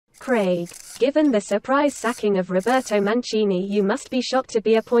Craig, given the surprise sacking of Roberto Mancini, you must be shocked to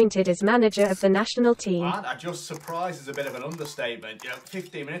be appointed as manager of the national team. I just surprised is a bit of an understatement.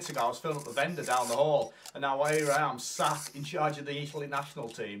 15 minutes ago I was filling up the vendor down the hall, and now here I am sat in charge of the Italy national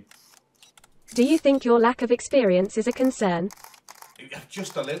team. Do you think your lack of experience is a concern?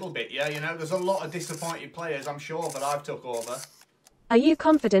 Just a little bit, yeah. There's a lot of disappointed players, I'm sure, that I've took over. Are you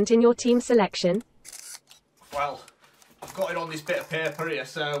confident in your team selection? Well, I've got it on this bit of paper here,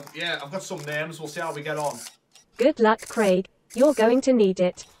 so yeah, I've got some names. We'll see how we get on. Good luck, Craig. You're going to need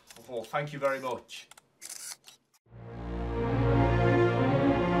it. Oh, thank you very much.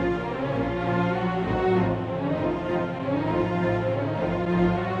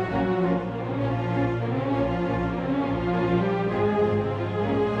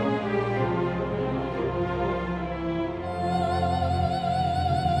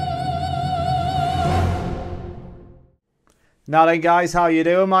 Now then guys, how you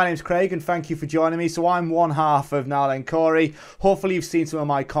doing? My name's Craig and thank you for joining me. So I'm one half of Now Then Corey. Hopefully you've seen some of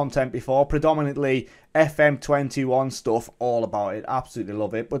my content before, predominantly FM21 stuff, all about it. Absolutely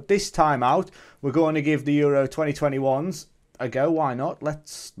love it. But this time out, we're going to give the Euro 2021s a go. Why not?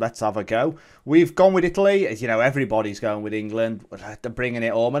 Let's have a go. We've gone with Italy. As you know, everybody's going with England. They're bringing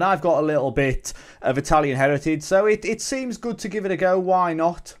it home. And I've got a little bit of Italian heritage, so it seems good to give it a go. Why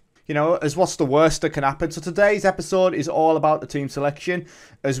not? As what's the worst that can happen. So today's episode is all about the team selection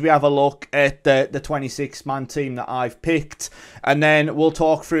as we have a look at the 26-man team that I've picked. And then we'll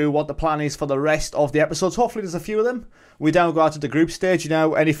talk through what the plan is for the rest of the episodes. Hopefully there's a few of them. We don't go out to the group stage,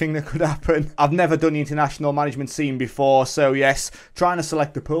 anything that could happen. I've never done the international management scene before. So yes, trying to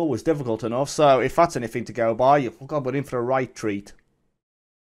select the pool was difficult enough. So if that's anything to go by, oh God, we're in for a right treat.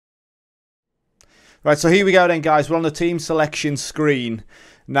 Right, so here we go then, guys. We're on the team selection screen.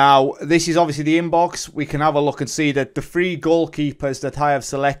 Now, this is obviously the inbox. We can have a look and see that the three goalkeepers that I have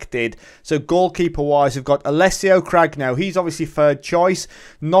selected. So goalkeeper-wise, we've got Alessio Cragno. He's obviously third choice,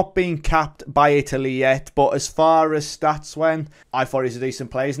 not being capped by Italy yet. But as far as stats went, I thought he's a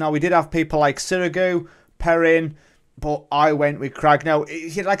decent player. Now, we did have people like Sirigu, Perrin, but I went with Cragno.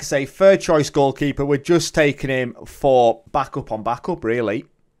 Like I say, third choice goalkeeper. We're just taking him for backup on backup, really.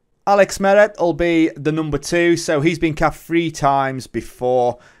 Alex Meret will be the number 2, so he's been capped 3 times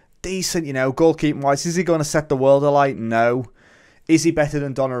before. Decent, goalkeeping-wise. Is he going to set the world alight? No. Is he better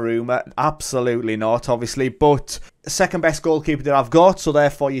than Donnarumma? Absolutely not, obviously, but second best goalkeeper that I've got, so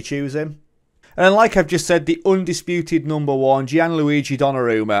therefore you choose him. And then, like I've just said, the undisputed number 1, Gianluigi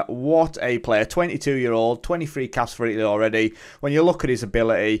Donnarumma. What a player. 22-year-old, 23 caps for Italy already. When you look at his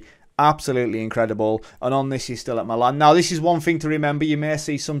ability, absolutely incredible. And on this, he's still at Milan. Now, this is one thing to remember. You may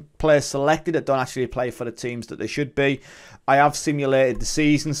see some players selected that don't actually play for the teams that they should be. I have simulated the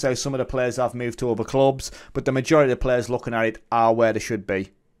season, so some of the players have moved to other clubs, but the majority of the players looking at it are where they should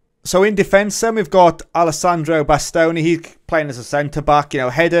be. So in defence then, we've got Alessandro Bastoni. He's playing as a centre-back.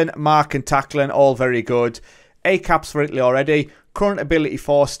 Heading, mark and tackling, all very good. 8 caps for Italy already. Current ability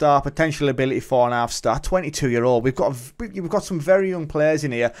 4-star, potential ability 4.5-star. 22-year-old. We've got some very young players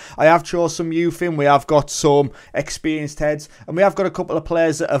in here. I have chose some youth in. We have got some experienced heads, and we have got a couple of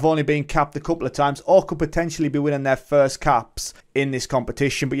players that have only been capped a couple of times, or could potentially be winning their first caps in this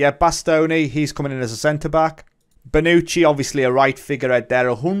competition. But yeah, Bastoni, he's coming in as a centre back. Bonucci, obviously a right figurehead there.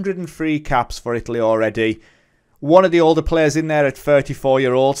 103 caps for Italy already. One of the older players in there at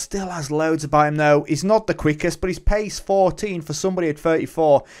 34-year-old. Still has loads about him though. He's not the quickest, but his pace 14 for somebody at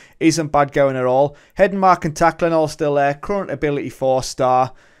 34 isn't bad going at all. Head and mark and tackling all still there. Current ability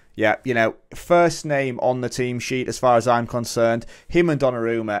 4-star. Yeah, first name on the team sheet as far as I'm concerned. Him and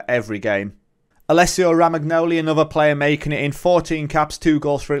Donnarumma every game. Alessio Ramagnoli, another player making it in. 14 caps, 2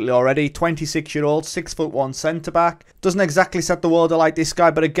 goals for Italy already. 26-year-old, 6'1" centre-back. Doesn't exactly set the world alight, this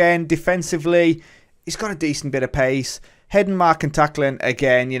guy, but again, defensively, he's got a decent bit of pace. Head and mark and tackling,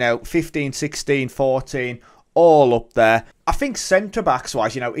 again, 15, 16, 14, all up there. I think centre-backs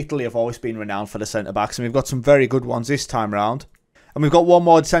wise, Italy have always been renowned for the centre-backs, and we've got some very good ones this time round. And we've got one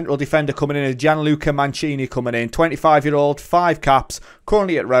more central defender coming in, Gianluca Mancini coming in. 25-year-old, 5 caps,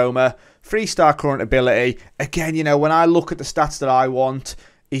 currently at Roma. 3-star current ability. Again, when I look at the stats that I want,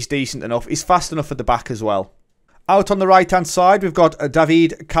 he's decent enough. He's fast enough at the back as well. Out on the right-hand side, we've got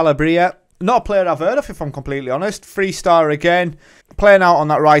David Calabria. Not a player I've heard of, if I'm completely honest. 3-star again. Playing out on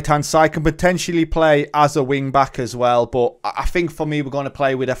that right-hand side. Can potentially play as a wing-back as well. But I think for me, we're going to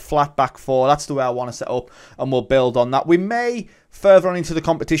play with a flat back 4. That's the way I want to set up. And we'll build on that. We may, further on into the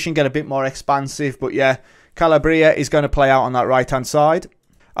competition, get a bit more expansive. But yeah, Calabria is going to play out on that right-hand side.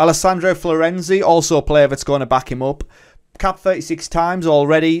 Alessandro Florenzi, also a player that's going to back him up. Capped 36 times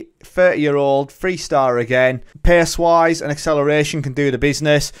already, 30-year-old, 3-star again. Pace-wise and acceleration can do the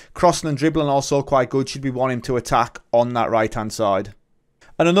business. Crossing and dribbling also quite good, should we want him to attack on that right-hand side.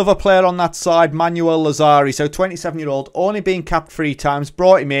 And another player on that side, Manuel Lazzari, so 27-year-old, only being capped 3 times,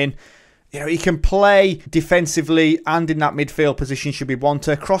 brought him in. You know, he can play defensively and in that midfield position should we want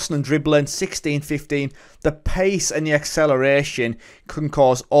to. Crossing and dribbling, 16, 15. The pace and the acceleration can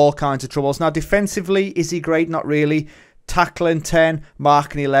cause all kinds of troubles. Now, defensively, is he great? Not really. Tackling, 10.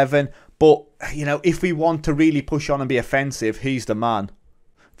 Marking, 11. But, you know, if we want to really push on and be offensive, he's the man.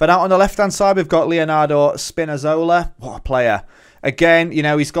 Then out on the left-hand side, we've got Leonardo Spinazzola. What a player. Again, you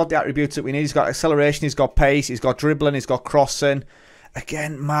know, he's got the attributes that we need. He's got acceleration, he's got pace, he's got dribbling, he's got crossing.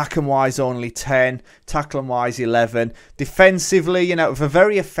 Again, marking-wise only 10, tackling-wise 11. Defensively, you know, for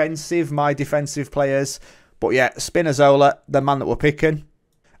very offensive, my defensive players. But yeah, Spinazzola, the man that we're picking.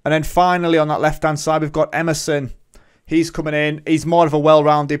 And then finally on that left-hand side, we've got Emerson. He's coming in. He's more of a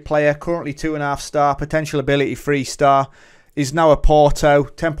well-rounded player. Currently 2.5-star, potential ability 3-star. He's now at Porto,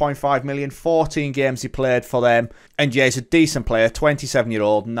 10.5 million, 14 games he played for them. And yeah, he's a decent player,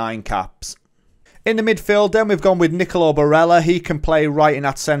 27-year-old, 9 caps. In the midfield, then we've gone with Nicolo Barella. He can play right in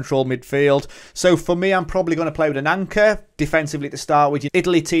that central midfield. So for me, I'm probably going to play with an anchor defensively to start with.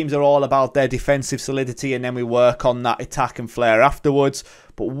 Italy teams are all about their defensive solidity, and then we work on that attack and flair afterwards.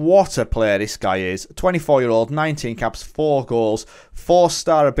 But what a player this guy is. 24-year-old, 19 caps, 4 goals,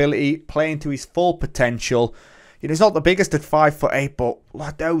 4-star ability, playing to his full potential. You know, he's not the biggest at 5'8", but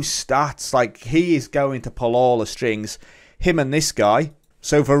like those stats, like he is going to pull all the strings. Him and this guy.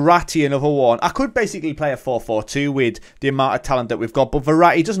 So Verratti, another one. I could basically play a 4-4-2 with the amount of talent that we've got, but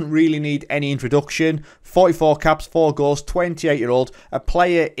Verratti doesn't really need any introduction. 44 caps, 4 goals, 28-year-old, a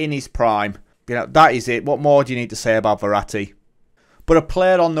player in his prime. You know, that is it. What more do you need to say about Verratti? But a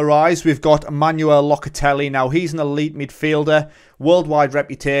player on the rise, we've got Emmanuel Locatelli. Now, he's an elite midfielder, worldwide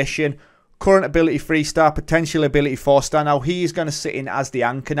reputation. Current ability 3-star, potential ability 4-star. Now, he's going to sit in as the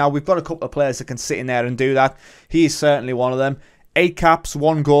anchor. Now, we've got a couple of players that can sit in there and do that. He is certainly one of them. 8 caps,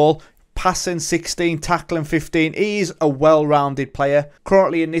 1 goal, passing 16, tackling 15. He's a well-rounded player.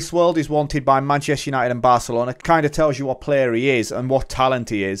 Currently in this world, he's wanted by Manchester United and Barcelona. Kind of tells you what player he is and what talent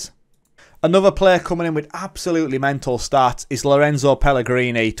he is. Another player coming in with absolutely mental stats is Lorenzo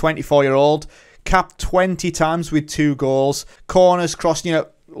Pellegrini, 24-year-old, capped 20 times with 2 goals, corners, crossing, you know,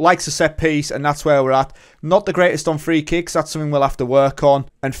 likes a set piece, and that's where we're at. Not the greatest on free kicks, that's something we'll have to work on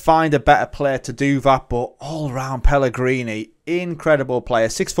and find a better player to do that, but all round Pellegrini, incredible player.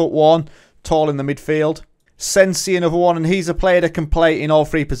 6'1", tall in the midfield. Sensi, another one, and he's a player that can play in all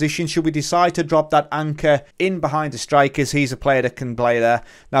 3 positions. Should we decide to drop that anchor in behind the strikers, he's a player that can play there.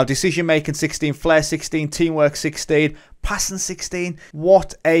 Now, decision making 16, flair 16, teamwork 16, passing 16.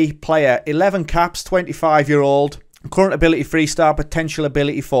 What a player. 11 caps, 25-year-old. Current ability 3-star, potential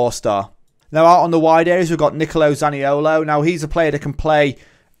ability 4-star. Now out on the wide areas, we've got Nicolo Zaniolo. Now he's a player that can play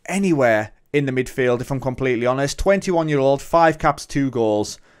anywhere in the midfield, if I'm completely honest. 21-year-old, 5 caps, 2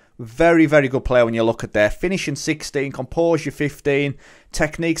 goals. Very, very good player when you look at there. Finishing 16, composure 15,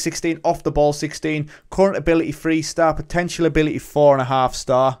 technique 16, off the ball 16. Current ability 3-star, potential ability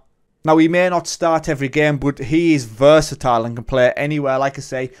 4.5-star. Now, he may not start every game, but he is versatile and can play anywhere, like I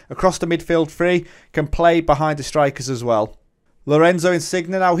say, across the midfield 3, can play behind the strikers as well. Lorenzo Insigne,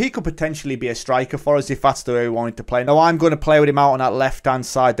 now he could potentially be a striker for us if that's the way we wanted to play. Now, I'm going to play with him out on that left-hand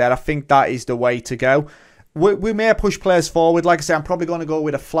side there. I think that is the way to go. We may push players forward. Like I say, I'm probably going to go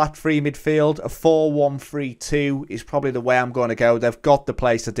with a flat 3 midfield. A 4-1-3-2 is probably the way I'm going to go. They've got the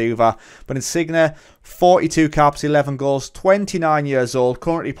place to do that. But Insigne, 42 caps, 11 goals, 29 years old,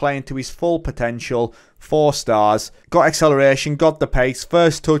 currently playing to his full potential, 4 stars. Got acceleration, got the pace,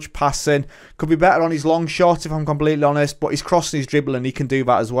 first touch, passing. Could be better on his long shots if I'm completely honest, but he's crossing his dribble and he can do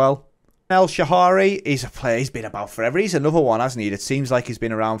that as well. El Shahari is a player, he's been about forever. He's another one, hasn't he? It seems like he's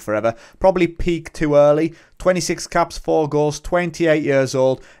been around forever. Probably peaked too early. 26 caps, 4 goals, 28 years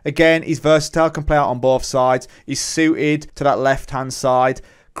old. Again, he's versatile, can play out on both sides. He's suited to that left-hand side.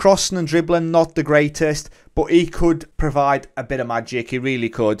 Crossing and dribbling, not the greatest, but he could provide a bit of magic. He really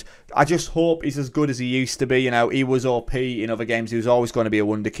could. I just hope he's as good as he used to be. You know, he was OP in other games. He was always going to be a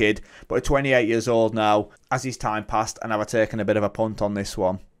wonder kid. But at 28 years old now, as his time passed, and I've taken a bit of a punt on this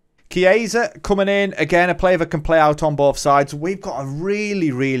one. Chiesa coming in, again, a player that can play out on both sides. We've got a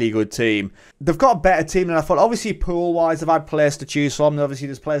really, really good team. They've got a better team than I thought. Obviously, pool-wise, they've had players to choose from. Obviously,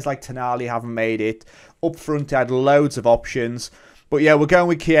 there's players like Tonali haven't made it. Up front, they had loads of options. But yeah, we're going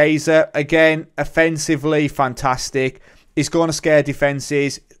with Chiesa. Again, offensively, fantastic. He's going to scare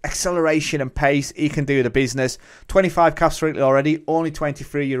defences. Acceleration and pace, he can do the business. 25 caps for Italy already, only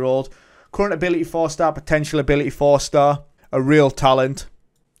 23-year-old. Current ability 4-star, potential ability 4-star. a real talent.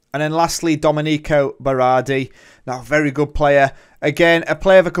 And then lastly, Domenico Berardi. Now, very good player. Again, a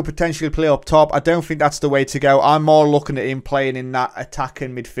player that could potentially play up top. I don't think that's the way to go. I'm more looking at him playing in that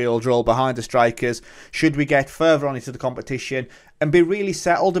attacking midfield role behind the strikers. Should we get further on into the competition and be really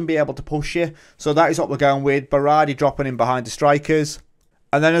settled and be able to push it. So that is what we're going with. Berardi dropping in behind the strikers.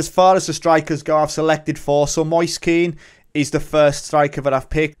 And then as far as the strikers go, I've selected 4. So Moise Kean is the first striker that I've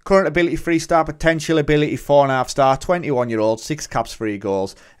picked. Current ability 3-star, potential ability 4.5-star, 21-year-old, 6 caps, 3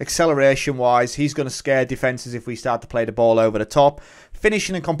 goals. Acceleration wise, he's going to scare defences if we start to play the ball over the top.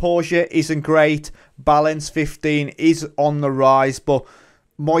 Finishing and composure isn't great. Balance 15 is on the rise, but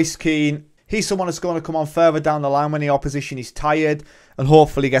Moise Kean, he's someone that's going to come on further down the line when the opposition is tired and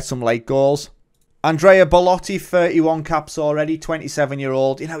hopefully get some late goals. Andrea Bellotti, 31 caps already,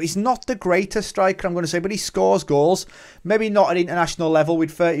 27-year-old. You know, he's not the greatest striker, I'm going to say, but he scores goals. Maybe not at international level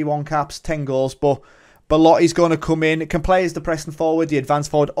with 31 caps, 10 goals, but Bellotti's going to come in. Can play as the pressing forward, the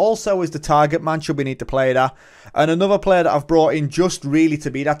advanced forward, also as the target man, should we need to play that. And another player that I've brought in just really to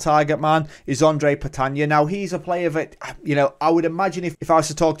be that target man is Andre Patagna. Now, he's a player that, you know, I would imagine if I was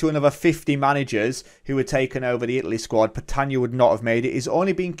to talk to another 50 managers who had taken over the Italy squad, Patagna would not have made it. He's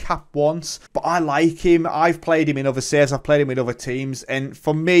only been capped once, but I like him. I've played him in other saves, I've played him in other teams, and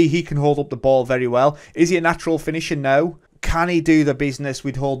for me, he can hold up the ball very well. Is he a natural finisher? No. Can he do the business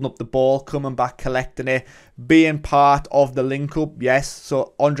with holding up the ball, coming back, collecting it, being part of the link-up? Yes.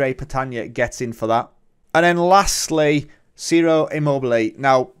 So Andre Patagna gets in for that. And then lastly, Ciro Immobile.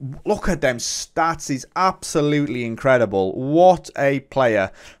 Now, look at them stats. He's absolutely incredible. What a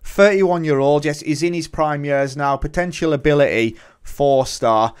player. 31-year-old. Yes, he's in his prime years now. Potential ability,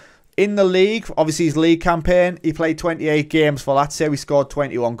 4-star. In the league, obviously his league campaign, he played 28 games for Lazio. He scored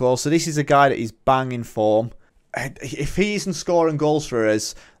 21 goals. So this is a guy that is banging form. If he isn't scoring goals for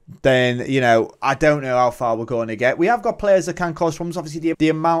us, then, you know, I don't know how far we're going to get. We have got players that can cause problems. Obviously, the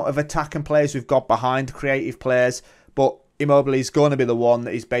amount of attacking players we've got behind, creative players. But Immobile is going to be the one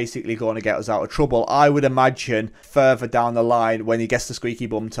that is basically going to get us out of trouble, I would imagine, further down the line when he gets the squeaky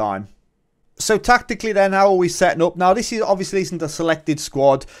bum time. So tactically then, how are we setting up? Now, this is obviously isn't a selected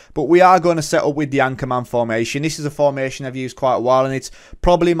squad, but we are going to set up with the anchorman formation. This is a formation I've used quite a while, and it's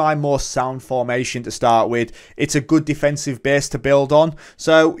probably my most sound formation to start with. It's a good defensive base to build on.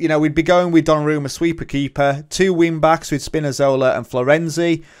 So, you know, we'd be going with Donnarumma, sweeper keeper, 2 wing-backs with Spinazzola and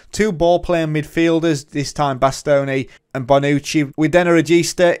Florenzi, 2 ball-playing midfielders, this time Bastoni and Bonucci. With then a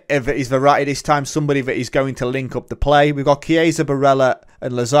regista, if it is Verratti this time, somebody that is going to link up the play. We've got Chiesa, Barella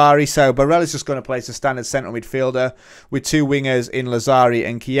and Lazzari. So Barella's just going to play as a standard central midfielder with 2 wingers in Lazzari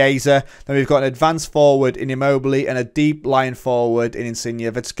and Chiesa. Then we've got an advanced forward in Immobile and a deep line forward in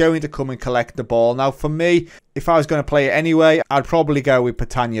Insigne that's going to come and collect the ball. Now for me, if I was going to play it anyway, I'd probably go with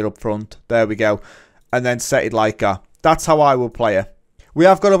Patagna up front. There we go. And then set it like that. That's how I would play it. We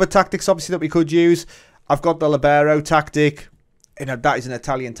have got other tactics obviously that we could use. I've got the libero tactic. You know, that is an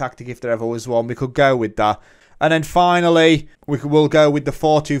Italian tactic if there ever was one. We could go with that. And then finally, we'll go with the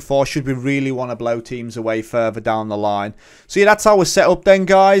 4-2-4 should we really want to blow teams away further down the line. So yeah, that's how we're set up then,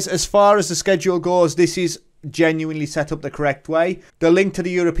 guys. As far as the schedule goes, this is genuinely set up the correct way. The link to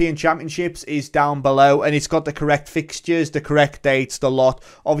the European Championships is down below, and it's got the correct fixtures, the correct dates, the lot.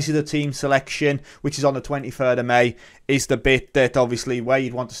 Obviously the team selection, which is on the 23rd of May, is the bit that obviously where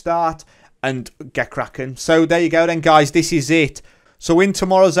you'd want to start and get cracking. So there you go then, guys. This is it. So in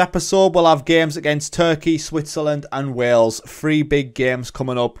tomorrow's episode, we'll have games against Turkey, Switzerland and Wales. 3 big games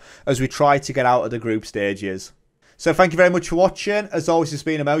coming up as we try to get out of the group stages. So thank you very much for watching. As always, it's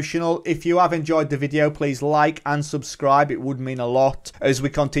been emotional. If you have enjoyed the video, please like and subscribe. It would mean a lot as we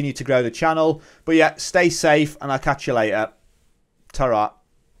continue to grow the channel. But yeah, stay safe and I'll catch you later. Ta-ra.